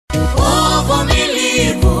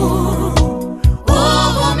Uvumilivu,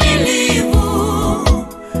 uvumilivu,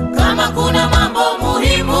 kama kuna mambo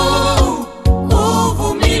muhimu,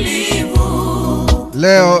 uvumilivu.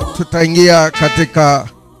 Leo tutaingia katika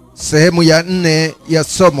sehemu ya 4 ya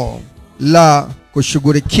somo la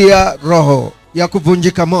kushughulikia roho ya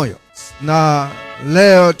kuvunjika moyo. Na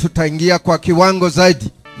leo tutaingia kwa kiwango zaidi,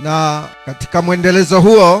 na katika mwendelezo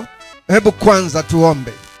huo, hebu kwanza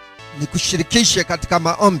tuombe. Nikushirikishe katika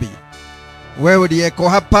maombi, wewe uliyeko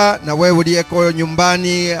hapa na wewe uliyeko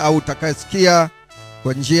nyumbani au utakayesikia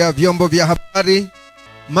kwa njia ya vyombo vya habari.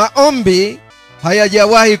 Maombi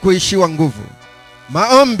hayajawahi kuishiwa nguvu.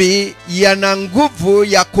 Maombi yana nguvu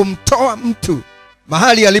ya kumtoa mtu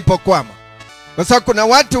mahali alipokwama. Kwa sababu kuna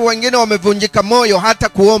watu wengine wamevunjika moyo hata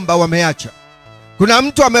kuomba wameacha. Kuna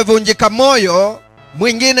mtu amevunjika moyo,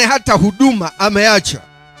 mwingine hata huduma ameacha.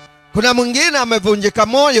 Kuna mwingine amevunjika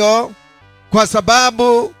moyo kwa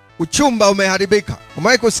sababu uchumba umeharibika.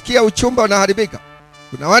 Umewahi kusikia uchumba unaharibika?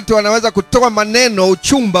 Kuna watu wanaweza kutoa maneno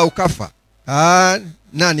uchumba ukafa.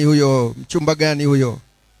 Nani huyo? Mchumba gani huyo?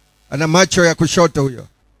 Ana macho ya kushoto huyo.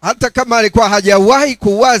 Hata kama alikuwa hajawahi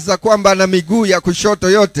kuwaza kwamba ana miguu ya kushoto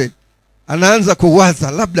yote, anaanza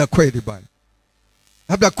kuwaza labda kweli bwana,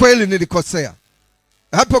 labda kweli nilikosea.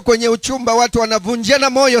 Hapo kwenye uchumba watu wanavunjana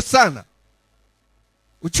moyo sana.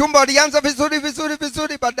 Uchumba ulianza vizuri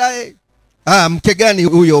baadaye, mke gani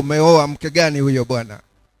huyo umeoa? Mke gani huyo bwana?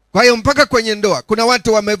 Kwa hiyo mpaka kwenye ndoa kuna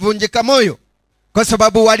watu wamevunjika moyo kwa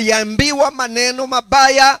sababu waliambiwa maneno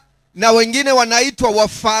mabaya, na wengine wanaitwa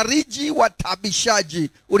wafariji watabishaji.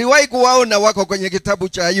 Uliwahi kuwaona wako kwenye kitabu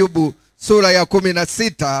cha Ayubu sura ya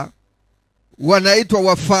 16, wanaitwa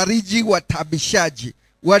wafariji watabishaji.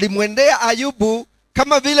 Walimwendea Ayubu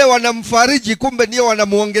kama vile wanamfariji, kumbe ndio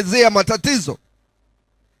wanamuongezea matatizo.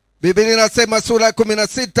 Biblia inasema sura ya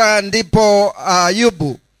 16, ndipo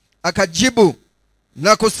Ayubu akajibu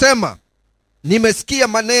na kusema, nimesikia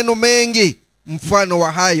maneno mengi mfano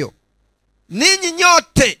wa hayo. Ninyi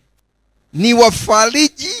nyote ni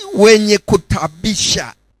wafariji wenye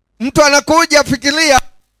kutabisha. Mtu anakuja, fikiria,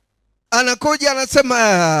 anakuja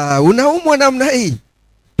anasema, unaumwa namna hii,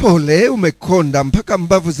 pole, umekonda mpaka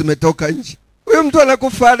mbavu zimetoka nje. Huyo mtu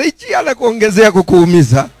anakufariji, anakuongezea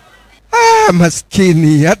kukuumiza.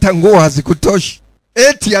 Maskini, hata nguo hazikutoshi.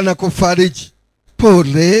 Eti anakufariji,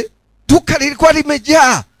 pole, duka lilikuwa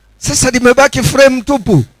limejaa, sasa limebaki frame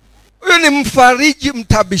tupu. Huyo ni mfariji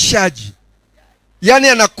mtabishaji. Yani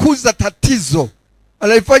anakuza tatizo,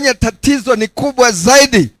 anaifanya tatizo ni kubwa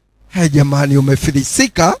zaidi. Jamani,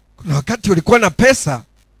 umefilisika, kuna wakati ulikuwa na pesa,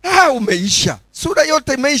 umeisha, sura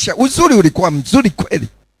yote imeisha, uzuri ulikuwa mzuri kweli.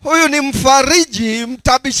 Huyu ni mfariji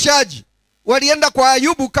mtabishaji. Walienda kwa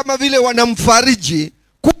Ayubu kama vile wanamfariji,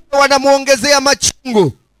 kumbe wanamuongezea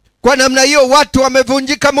machungu. Kwa namna hiyo watu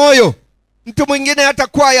wamevunjika moyo. Mtu mwingine hata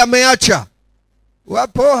kwaya ameacha.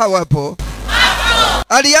 Wapo hawapo?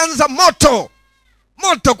 Alianza moto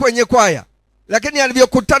kwenye kwaya, lakini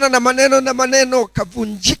alivyokutana na maneno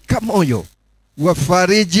kavunjika moyo.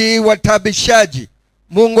 Wafariji watabishaji,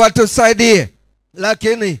 Mungu atusaidie.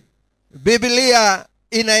 Lakini Biblia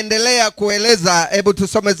inaendelea kueleza. Hebu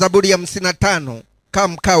tusome Zaburi ya 55 kama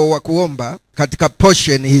mkao wa kuomba katika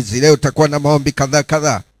portion hizi. Leo tutakuwa na maombi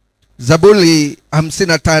kadhaa. Zaburi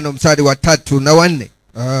 55 mstari wa 3 na 4.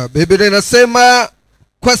 Biblia inasema,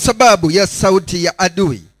 kwa sababu ya sauti ya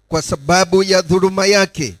adui, kwa sababu ya dhuluma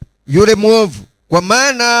yake yule mwovu, kwa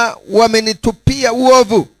maana wamenitupia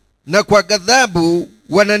uovu na kwa ghadhabu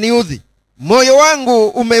wananiudhi. Moyo wangu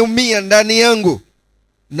umeumia ndani yangu,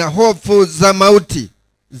 na hofu za mauti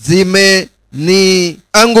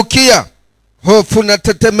zimeniangukia. Hofu na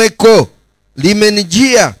tetemeko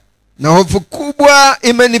limenijia, na hofu kubwa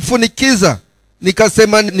imenifunikiza.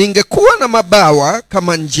 Nikasema, ningekuwa na mabawa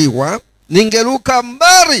kama njiwa, ningeruka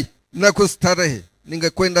mbali na kustarehe.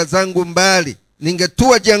 Ningekwenda zangu mbali,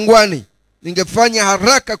 ningetua jangwani, ningefanya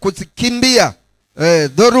haraka kuzikimbia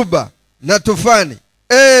dhoruba na tufani.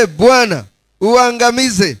 Bwana,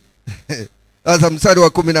 uangamize. Sasa mstari wa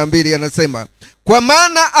 12 anasema, kwa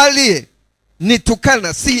maana aliye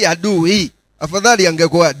nitukana si adui. Afadhali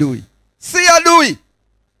angekuwa adui, si adui.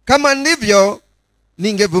 Kama ndivyo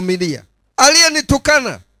ningevumilia. Aliye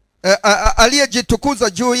nitukana, aliyejitukuza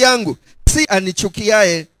juu yangu, si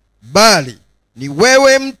anichukiaye, bali ni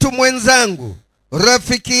wewe, mtu mwenzangu,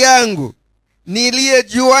 rafiki yangu,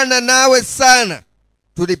 niliyejuana nawe sana.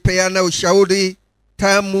 Tulipeana ushauri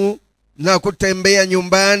tamu na kutembea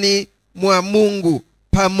nyumbani mwa Mungu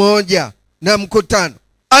pamoja na mkutano.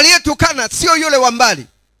 Aliyetukana sio yule wa mbali.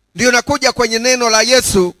 Ndio nakuja kwenye neno la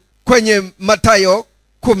Yesu kwenye Mathayo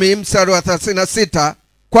 10 mstari wa 36,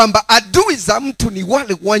 kwamba adui za mtu ni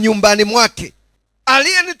wale wa nyumbani mwake.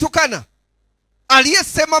 Aliyenitukana,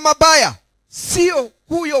 aliyesema mabaya, sio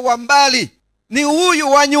huyo wa mbali, ni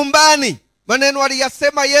huyu wa nyumbani. Maneno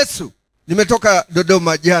aliyasema Yesu. Nimetoka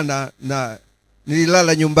Dodoma jana na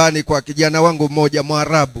nililala nyumbani kwa kijana wangu mmoja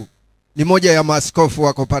Mwarabu. Ni moja ya maaskofu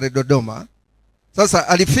wako pale Dodoma. Sasa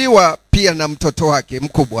alifiwa pia na mtoto wake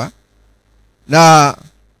mkubwa, na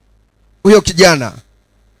huyo kijana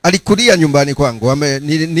alikulia nyumbani kwangu.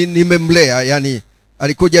 Nimemlea, yani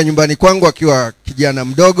alikuja nyumbani kwangu akiwa kijana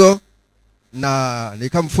mdogo, na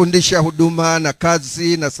nikamfundisha huduma na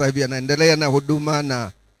kazi, na sasa hivi anaendelea na huduma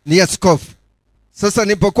na ni askofu. Sasa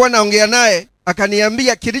nilipokuwa naongea naye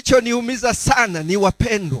akaniambia kilichoniumiza sana ni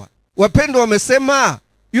wapendwa. Wapendwa wamesema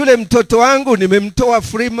yule mtoto wangu nimemtoa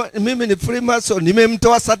mimi ni Freemason,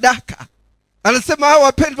 nimemtoa sadaka. Anasema hao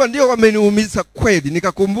wapendwa ndio wameniumiza kweli.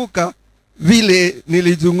 Nikakumbuka vile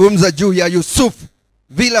nilizungumza juu ya Yusufu,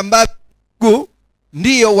 vile ambavyo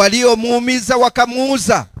ndio waliomuumiza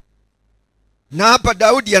wakamuuza. Na hapa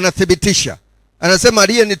Daudi anathibitisha. Anasema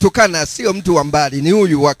aliyenitukana sio mtu wa mbali, ni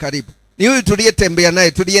huyu wa karibu. Ni huyu tuliyetembea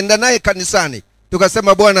naye, tulienda naye kanisani.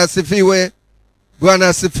 Tukasema Bwana asifiwe, Bwana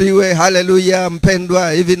asifiwe, haleluya,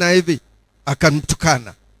 mpendwa, hivi na hivi.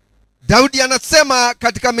 Akamtukana. Daudi anasema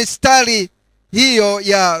katika mistari hiyo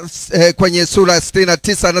ya kwenye sura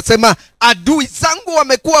 69, anasema adui zangu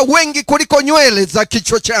wamekuwa wengi kuliko nywele za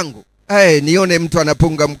kichwa changu. Nione mtu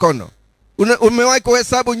anapunga mkono. Umewahi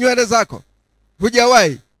kuhesabu nywele zako?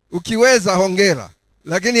 Hujawahi? Ukiweza hongera,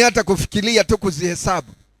 lakini hata kufikiria tu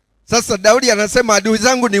kuzihesabu. Sasa Daudi anasema adui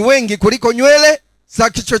zangu ni wengi kuliko nywele za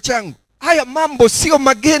kichwa changu. Haya mambo sio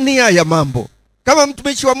mageni, haya mambo. Kama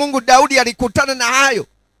mtumishi wa Mungu Daudi alikutana na hayo,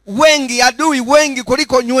 wengi, adui wengi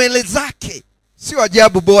kuliko nywele zake. Sio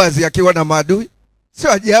ajabu Boazi akiwa na maadui.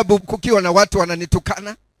 Sio ajabu kukiwa na watu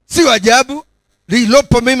wananitukana. Sio ajabu.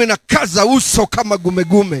 Lilopo mimi na kaza uso kama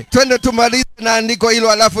gumegume. Twende tumalize na andiko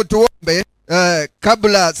hilo alafu tuombe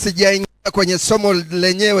kabla sijaingia kwenye somo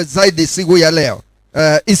lenyewe zaidi siku ya leo.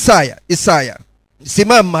 Isaya.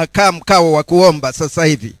 Simama kama mkao wa kuomba sasa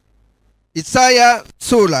hivi. Isaya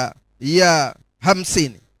sura ya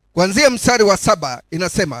 50. Kuanzia mstari wa 7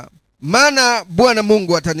 inasema, maana Bwana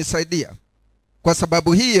Mungu atanisaidia. Kwa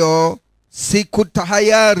sababu hiyo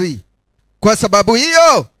sikutahayari. Kwa sababu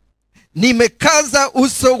hiyo nimekaza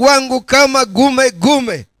uso wangu kama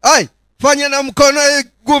gume. Fanya na mkono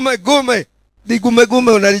gume. Ni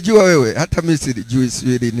gume unalijua wewe? Hata mimi silijui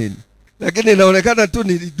siri nini. Lakini inaonekana tu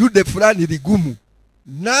ni dude fulani ligumu.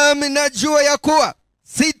 Nami najua ya kuwa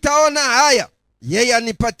sitaona haya yeye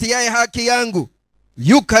anipatiaye haki yangu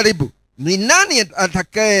yu karibu. Ni nani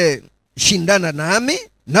atakaye shindana nami?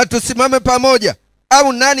 Na tusimame pamoja.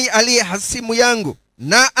 Au nani aliye hasimu yangu?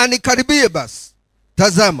 Na anikaribie basi.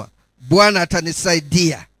 Tazama, Bwana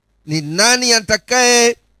atanisaidia. Ni nani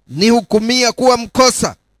atakaye nihukumia kuwa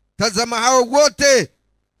mkosa? Tazama, hao wote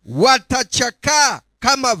watachakaa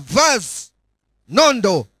kama vazi,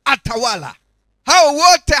 nondo atawala. Hao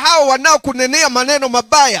wote hao wanaokunenea maneno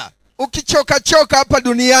mabaya, ukichoka hapa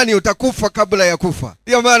duniani utakufa kabla ya kufa.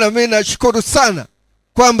 Ndio maana mimi nashukuru sana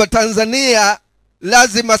kwamba Tanzania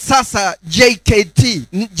lazima sasa JKT,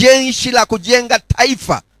 jeshi la kujenga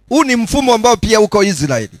taifa. Huu ni mfumo ambao pia uko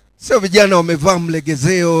Israeli. Sio vijana wamevaa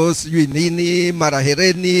mlegezeo sijui nini, mara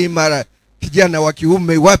hereni, mara kijana wa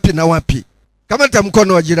kiume wapi na wapi. Kama ta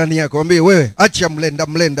mkono wa jirani yako, mwambie wewe acha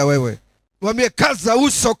mlenda wewe. Mwambie kaza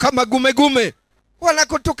uso kama gume.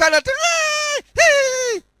 Wanakutukana tu.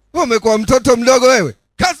 Umekuwa mtoto mdogo wewe.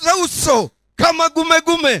 Kaza uso kama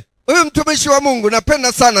gume. Wewe mtumishi wa Mungu,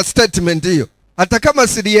 napenda sana statement hiyo. Hata kama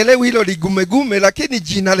silielewi hilo ligume, lakini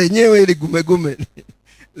jina lenyewe ligume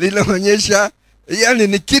linaonyesha yani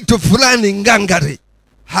ni kitu fulani ngangari.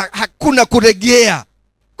 Hakuna kuregea.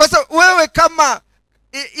 Kwa sababu wewe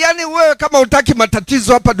kama utaki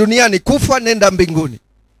matatizo hapa duniani, kufa nenda mbinguni.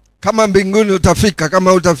 Kama mbinguni utafika,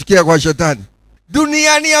 kama utafikia kwa shetani.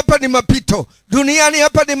 Duniani hapa ni mapito. Duniani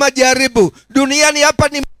hapa ni majaribu. Duniani hapa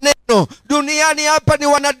ni maneno. Duniani hapa ni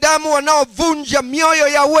wanadamu wanaovunja mioyo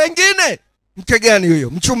ya wengine. Mke gani huyo?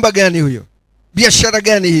 Mchumba gani huyo? Biashara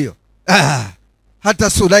gani hiyo? Hata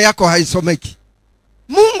sura yako haisomeki.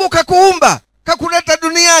 Mungu kakuumba, kakuleta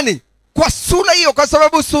duniani kwa sura hiyo, kwa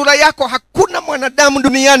sababu sura yako, hakuna mwanadamu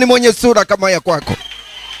duniani mwenye sura kama ya kwako.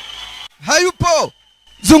 Hayupo.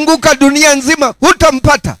 Zunguka dunia nzima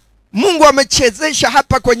utampata. Mungu amechezesha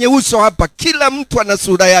hapa kwenye uso hapa. Kila mtu ana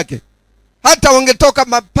sura yake. Hata wangetoka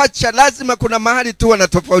mapacha, lazima kuna mahali tu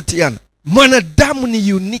wanatofautiana. Mwanadamu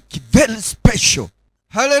ni unique, very special.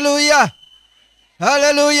 Hallelujah.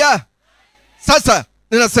 Sasa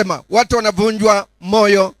ninasema watu wanavunjwa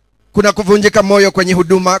moyo kuna kuvunjika moyo kwenye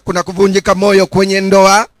huduma, kuna kuvunjika moyo kwenye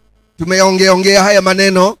ndoa. Tumeongea haya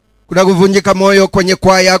maneno. Kuna kuvunjika moyo kwenye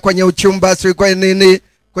kwaya, kwenye uchumba, si kwenye nini,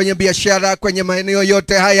 kwenye biashara, kwenye maeneo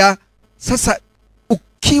yote haya. Sasa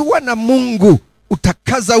ukiwa na Mungu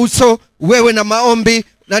utakaza uso wewe na maombi,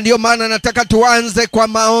 na ndio maana nataka tuanze kwa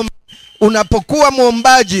maombi. Unapokuwa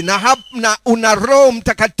muombaji na una Roho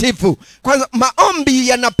Mtakatifu, kwanza maombi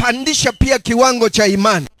yanapandisha pia kiwango cha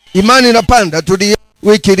imani. Imani inapanda.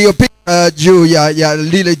 Wiki iliyopita juu ya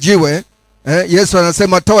lile jiwe, Yesu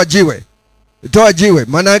anasema toa jiwe. Toa jiwe.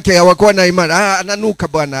 Maana yake hawakuwa na imani. Ananuka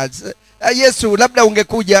bwana. Yesu, labda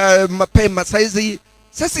ungekuja mapema saizi.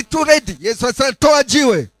 Sasa tu ready. Yesu anasema toa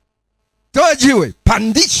jiwe. Toa jiwe.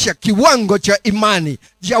 Pandisha kiwango cha imani.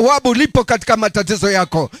 Jawabu lipo katika matatizo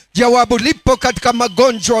yako. Jawabu lipo katika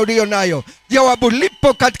magonjwa ulio nayo. Jawabu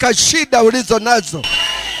lipo katika shida ulizo nazo.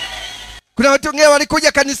 Kuna watu wengine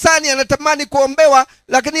walikuja kanisani anatamani kuombewa,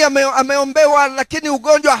 lakini ameombewa lakini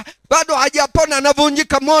ugonjwa bado hajapona,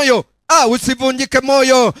 anavunjika moyo. Usivunjike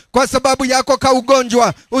moyo kwa sababu yako ka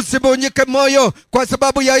ugonjwa. Usivunjike moyo kwa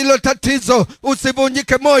sababu ya hilo tatizo.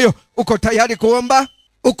 Usivunjike moyo. Uko tayari kuomba?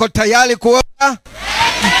 Uko tayari kuomba?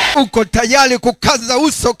 Uko tayari kukaza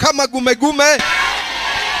uso kama gumegume?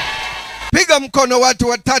 Piga mkono watu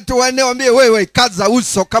 3 4, waambie wewe kaza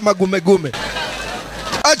uso kama gumegume.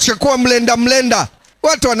 Acha kuwa mlenda.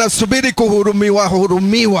 Watu wanasubiri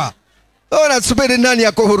kuhurumiwa. Wanasubiri nani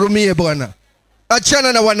ya kuhurumie bwana?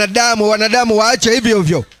 Achana na wanadamu waache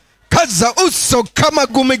hivyo. Kaza uso kama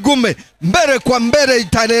gumegume. Mbele kwa mbele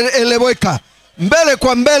itaeleweka. Mbele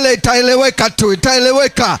kwa mbele itaeleweka tu.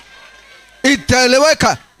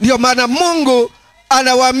 Itaeleweka. Ndio maana Mungu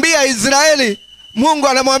anawaambia Israeli. Mungu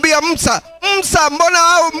anamwambia Musa,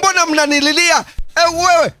 mbona mnanililia?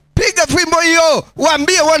 Wewe piga fimbo hiyo,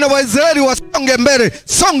 waambie wana wa Israeli wasonge mbele.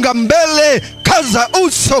 Songa mbele, kaza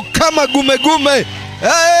uso kama gumegume.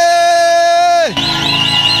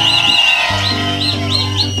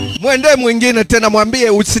 Mwende mwingine tena mwambie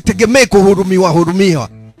usitegemee kuhurumiwa.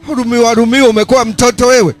 Umekuwa mtoto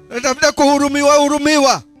wewe. Unatafuta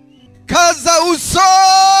kuhurumiwa. Kaza uso.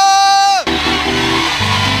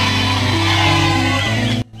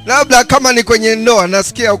 Labda kama ni kwenye ndoa,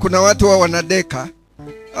 nasikia kuna watu wanadeka.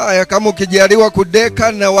 Kama ukijaliwa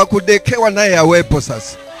kudeka na wakudekewa naye awepo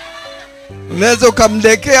sasa. Unaweza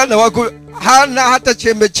ukamdekea na hana hata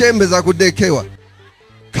chembe za kudekewa.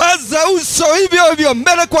 Kaza uso hivyo,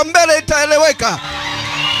 mbele kwa mbele itaeleweka.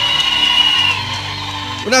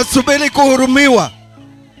 Unasubiri kuhurumiwa.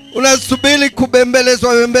 Unasubiri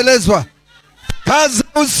kubembelezwa. Kaza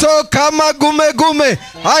uso kama gumegume.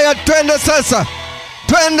 Haya, twende sasa.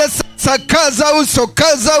 Kaza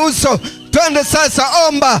uso. Twende sasa,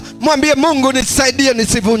 omba. Mwambie Mungu nisaidie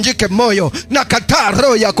nisivunjike moyo. Nakataa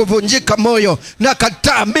roho ya kuvunjika moyo.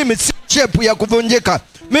 Nakataa, mimi si chepu ya kuvunjika.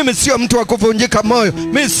 Mimi sio mtu wa kuvunjika moyo.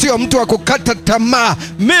 Mimi sio mtu wa kukata tamaa.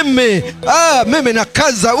 Mimi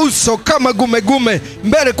nakaza uso kama gumegume.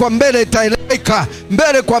 Mbele kwa mbele itaeleweka.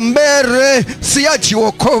 Mbele kwa mbele, siachi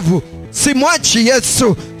wokovu. Simwachi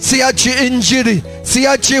Yesu, siachi injili,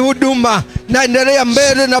 siachi huduma. Naendelea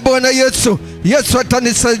mbele na Bwana Yesu. Yesu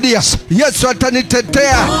atanisaidia. Yesu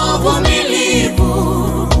atanitetea.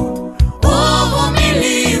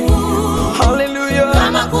 Hallelujah.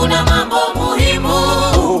 Kama kuna mambo muhimu,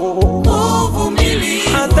 uvumilivu.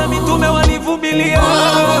 Hata mitume walivumilia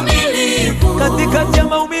katikati ya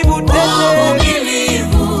maumivu tele.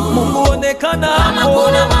 Mungu onekana. Kama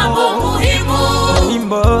kuna mambo muhimu,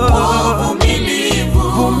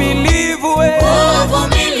 uvumilivu we.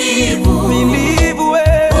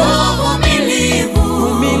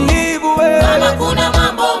 Kama kuna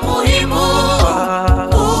mambo muhimu,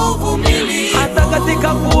 uvumilivu. Hata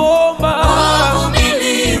katika kuomba,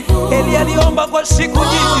 Eli aliomba kwa siku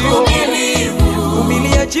nyingi.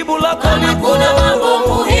 Vumilia, jibu lako lipo. Kama kuna mambo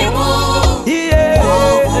muhimu,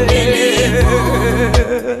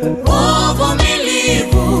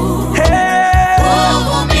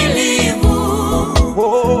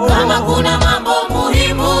 kama kuna mambo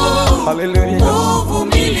muhimu,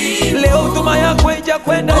 leo huduma yako haija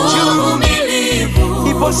kwenda juu.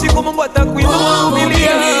 Ipo siku Mungu atakuinua.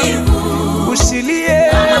 Vumilia, usilie.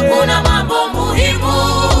 Kama kuna mambo muhimu,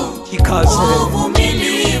 jikaze.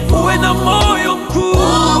 Uwe na moyo mkuu,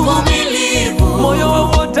 moyo wa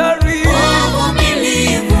hodari.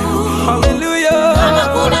 Hallelujah. Kama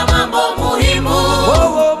kuna mambo muhimu,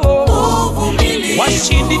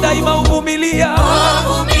 washindi daima uvumilia.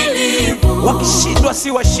 Wakishindwa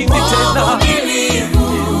si washindi tena.